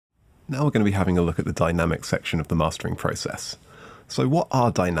Now we're going to be having a look at the dynamics section of the mastering process. So what are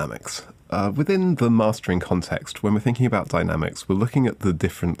dynamics? Within the mastering context, when we're thinking about dynamics, we're looking at the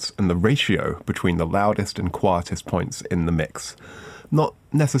difference and the ratio between the loudest and quietest points in the mix. Not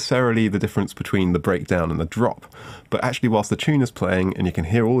necessarily the difference between the breakdown and the drop, but actually whilst the tune is playing and you can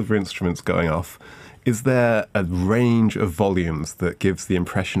hear all of your instruments going off, is there a range of volumes that gives the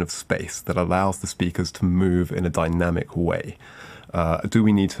impression of space that allows the speakers to move in a dynamic way? Do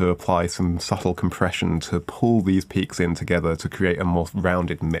we need to apply some subtle compression to pull these peaks in together to create a more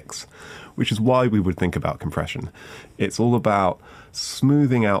rounded mix? Which is why we would think about compression. It's all about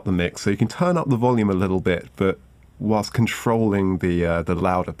smoothing out the mix, so you can turn up the volume a little bit, but whilst controlling the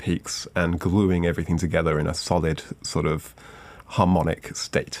louder peaks and gluing everything together in a solid sort of harmonic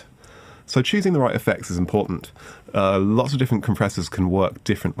state. So choosing the right effects is important. Lots of different compressors can work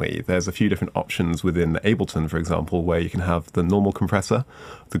differently. There's a few different options within Ableton, for example, where you can have the normal compressor,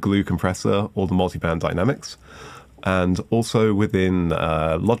 the glue compressor, or the multiband dynamics. And also within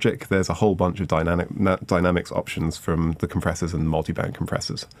Logic, there's a whole bunch of dynamics options from the compressors and multiband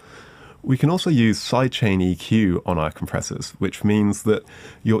compressors. We can also use sidechain EQ on our compressors, which means that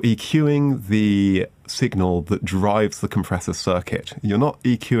you're EQing the signal that drives the compressor circuit. You're not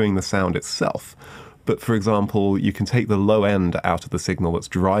EQing the sound itself, but for example, you can take the low end out of the signal that's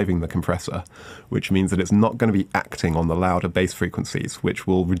driving the compressor, which means that it's not going to be acting on the louder bass frequencies, which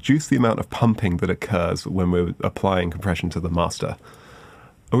will reduce the amount of pumping that occurs when we're applying compression to the master.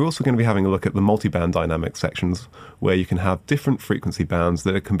 We're also going to be having a look at the multiband dynamic sections, where you can have different frequency bands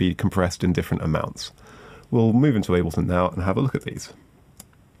that can be compressed in different amounts. We'll move into Ableton now and have a look at these.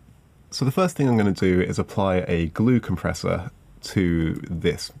 So the first thing I'm going to do is apply a glue compressor to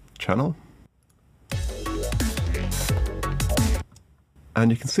this channel.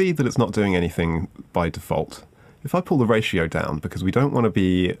 And you can see that it's not doing anything by default. If I pull the ratio down, because we don't want to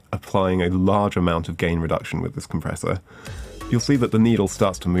be applying a large amount of gain reduction with this compressor, you'll see that the needle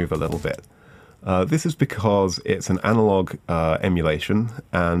starts to move a little bit. This is because it's an analog emulation,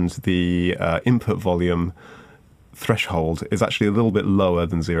 and the input volume threshold is actually a little bit lower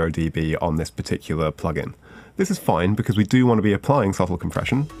than 0 dB on this particular plugin. This is fine because we do want to be applying subtle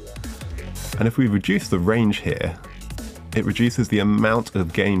compression, and if we reduce the range here, it reduces the amount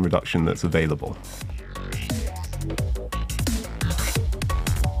of gain reduction that's available.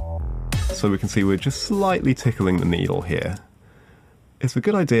 So we can see we're just slightly tickling the needle here. It's a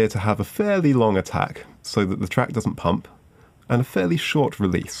good idea to have a fairly long attack so that the track doesn't pump, and a fairly short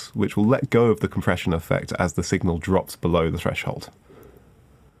release, which will let go of the compression effect as the signal drops below the threshold.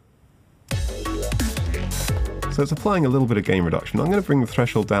 So it's applying a little bit of gain reduction. I'm going to bring the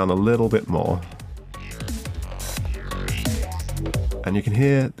threshold down a little bit more. And you can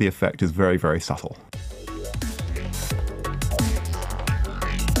hear the effect is very, very subtle.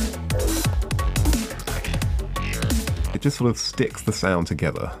 It just sort of sticks the sound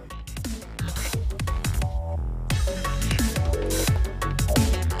together.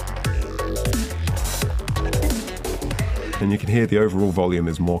 And you can hear the overall volume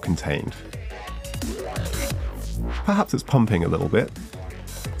is more contained. Perhaps it's pumping a little bit,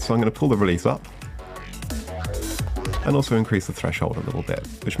 so I'm going to pull the release up and also increase the threshold a little bit,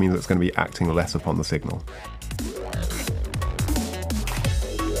 which means it's going to be acting less upon the signal.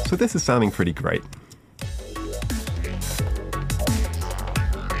 So this is sounding pretty great.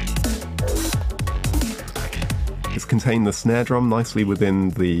 It's contained the snare drum nicely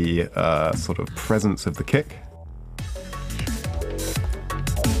within the sort of presence of the kick.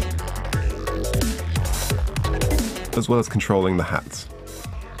 As well as controlling the hats.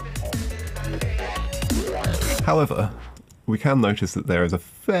 However, we can notice that there is a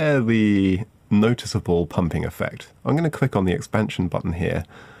fairly noticeable pumping effect. I'm going to click on the expansion button here,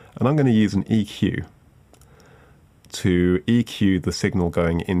 and I'm going to use an EQ to EQ the signal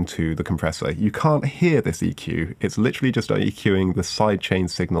going into the compressor. You can't hear this EQ, it's literally just EQing the sidechain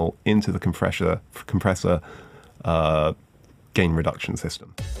signal into the compressor gain reduction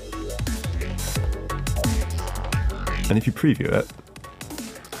system. And if you preview it,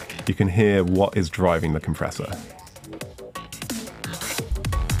 you can hear what is driving the compressor.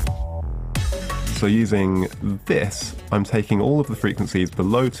 So using this, I'm taking all of the frequencies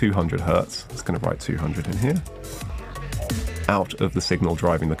below 200 Hz, it's going to write 200 in here, out of the signal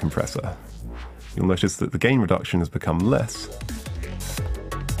driving the compressor. You'll notice that the gain reduction has become less,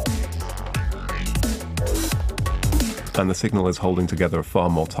 and the signal is holding together far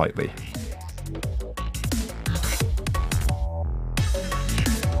more tightly.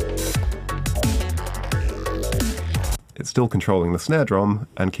 It's still controlling the snare drum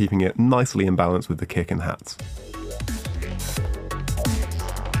and keeping it nicely in balance with the kick and hats.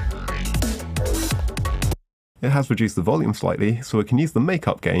 It has reduced the volume slightly, so we can use the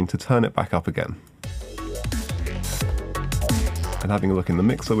makeup gain to turn it back up again. And having a look in the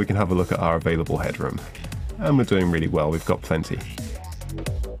mixer, we can have a look at our available headroom. And we're doing really well, we've got plenty.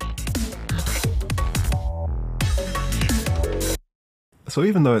 So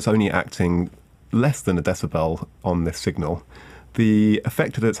even though it's only acting less than a decibel on this signal, the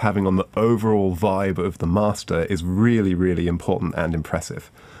effect that it's having on the overall vibe of the master is really, really important and impressive.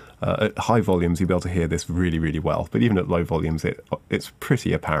 At high volumes, you'll be able to hear this really, really well, but even at low volumes, it's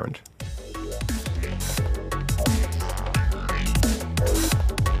pretty apparent.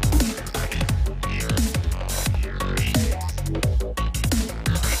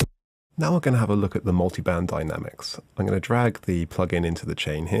 Now we're going to have a look at the multiband dynamics. I'm going to drag the plugin into the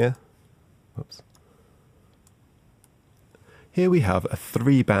chain here. Oops. Here we have a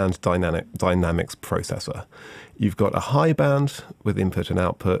 3-band dynamics processor. You've got a high band with input and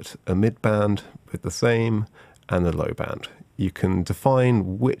output, a mid band with the same, and a low band. You can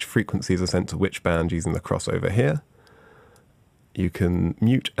define which frequencies are sent to which band using the crossover here. You can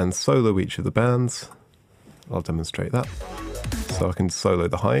mute and solo each of the bands. I'll demonstrate that. So I can solo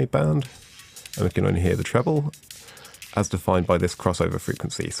the high band, and we can only hear the treble, as defined by this crossover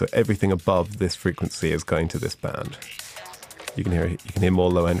frequency. So everything above this frequency is going to this band. You can hear more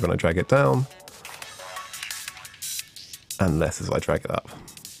low end when I drag it down, and less as I drag it up.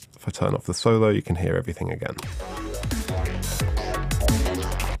 If I turn off the solo, you can hear everything again.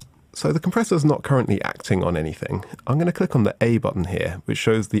 So the compressor's not currently acting on anything. I'm going to click on the A button here, which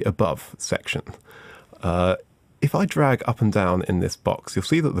shows the above section. If I drag up and down in this box, you'll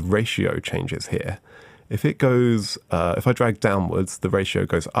see that the ratio changes here. If I drag downwards, the ratio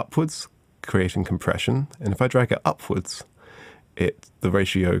goes upwards, creating compression, and if I drag it upwards, the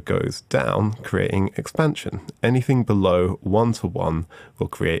ratio goes down, creating expansion. Anything below 1:1 will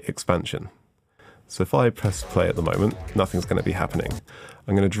create expansion. So if I press play at the moment, nothing's going to be happening.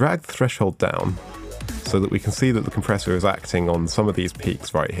 I'm going to drag the threshold down so that we can see that the compressor is acting on some of these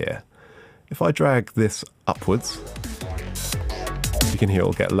peaks right here. If I drag this upwards, you can hear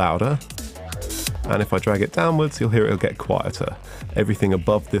it'll get louder. And if I drag it downwards, you'll hear it'll get quieter. Everything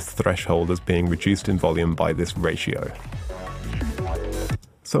above this threshold is being reduced in volume by this ratio.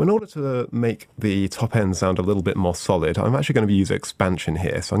 So in order to make the top end sound a little bit more solid, I'm actually going to use expansion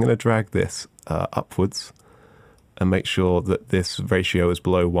here. So I'm going to drag this upwards and make sure that this ratio is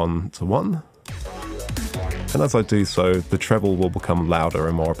below 1:1. And as I do so, the treble will become louder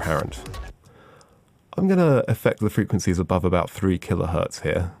and more apparent. I'm going to affect the frequencies above about 3 kilohertz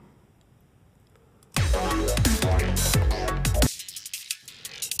here.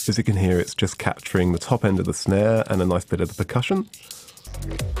 As you can hear, it's just capturing the top end of the snare and a nice bit of the percussion.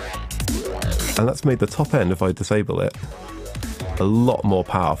 And that's made the top end, if I disable it, a lot more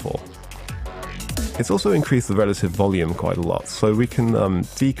powerful. It's also increased the relative volume quite a lot, so we can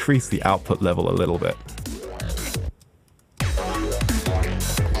decrease the output level a little bit.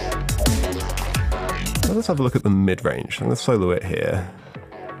 Now let's have a look at the mid-range. I'm going to solo it here.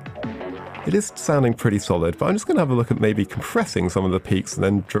 It is sounding pretty solid, but I'm just going to have a look at maybe compressing some of the peaks and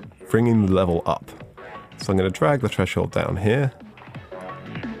then bringing the level up. So I'm going to drag the threshold down here.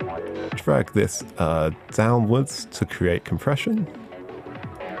 Drag this downwards to create compression,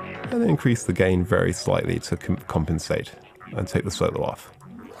 and then increase the gain very slightly to compensate, and take the solo off.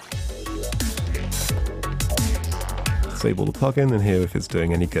 Disable the plugin and hear if it's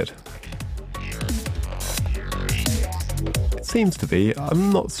doing any good. It seems to be.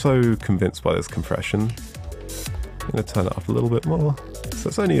 I'm not so convinced by this compression. I'm going to turn it up a little bit more. So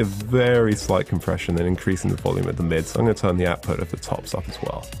it's only a very slight compression and increasing the volume at the mid, so I'm going to turn the output of the tops up as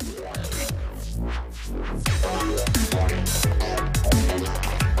well.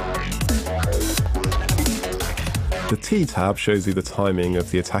 The T tab shows you the timing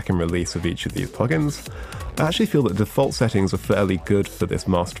of the attack and release of each of these plugins. I actually feel that default settings are fairly good for this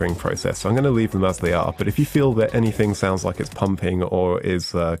mastering process, so I'm going to leave them as they are, but if you feel that anything sounds like it's pumping or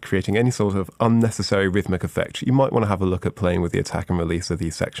is creating any sort of unnecessary rhythmic effect, you might want to have a look at playing with the attack and release of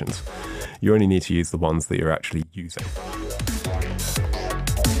these sections. You only need to use the ones that you're actually using.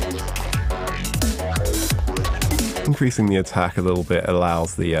 Increasing the attack a little bit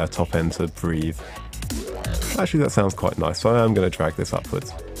allows the top end to breathe. Actually, that sounds quite nice, so I am going to drag this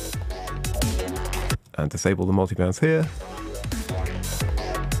upwards. And disable the multibands here.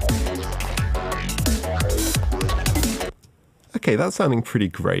 Okay, that's sounding pretty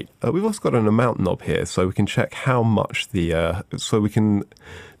great. We've also got an amount knob here, so we can check how much so we can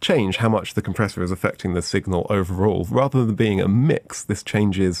change how much the compressor is affecting the signal overall. Rather than being a mix, this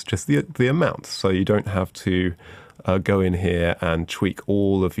changes just the amount, so you don't have to go in here and tweak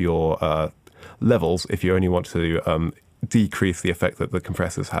all of your levels if you only want to decrease the effect that the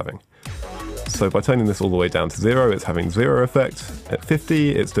compressor is having. So by turning this all the way down to 0, it's having 0 effect. At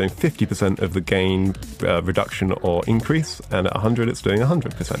 50, it's doing 50% of the gain reduction or increase, and at 100, it's doing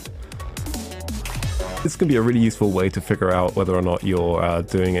 100%. This can be a really useful way to figure out whether or not you're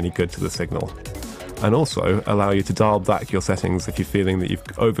doing any good to the signal, and also allow you to dial back your settings if you're feeling that you've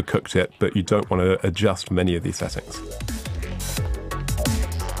overcooked it, but you don't want to adjust many of these settings.